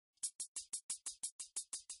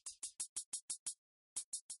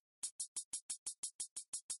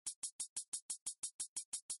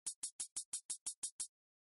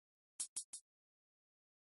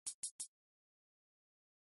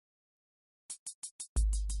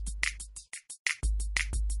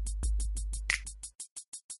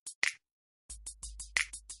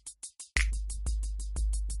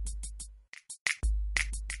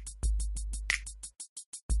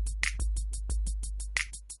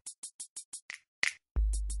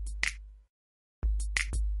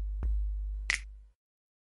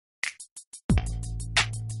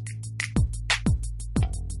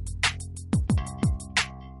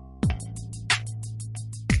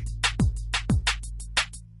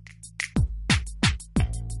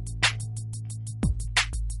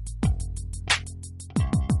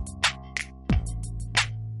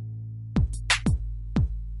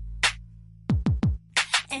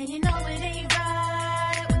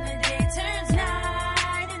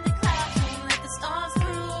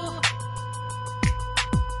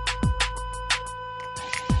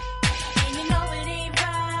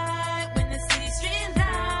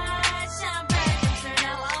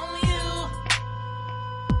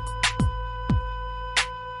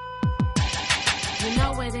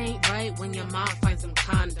ain't right when your mom finds them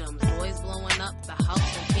condoms. Boys blowing up the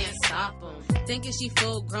house and can't stop them. Thinking she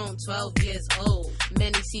full grown, 12 years old.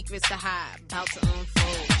 Many secrets to hide, about to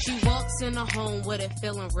unfold. She walks in her home with it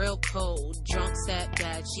feeling real cold. Drunk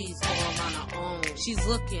stepdad, she's all on her own. She's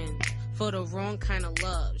looking for the wrong kind of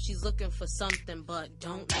love. She's looking for something but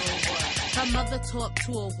don't know what. Her mother talked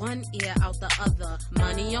to her one ear out the other.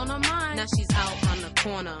 Money on her mind, now she's out on the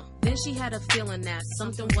corner. Then she had a feeling that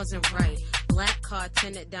something wasn't right. Black car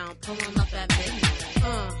tinted down, pulling up at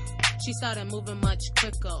midnight. She started moving much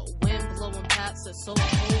quicker. Wind blowing past her, so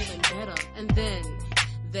cold and bitter. And then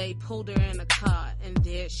they pulled her in a car, and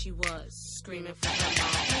there she was, screaming for her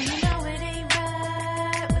mom. And you know it ain't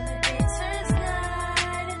right when the day turns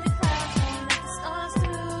night and the clouds won't let the stars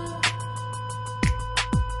through.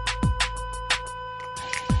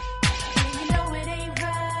 And you know it ain't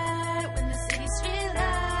right when the city street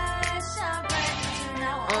lights shine bright and turn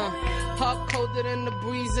out on you. Heart colder than the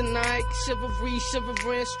breeze at night. Chivalry,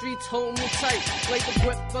 shivering, streets hold me tight. Like the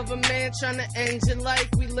grip of a man trying to end your life.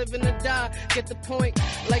 We live in a die, get the point.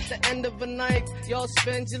 Like the end of a knife. Y'all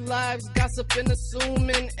spend your lives gossiping,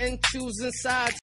 assuming, and choosing sides.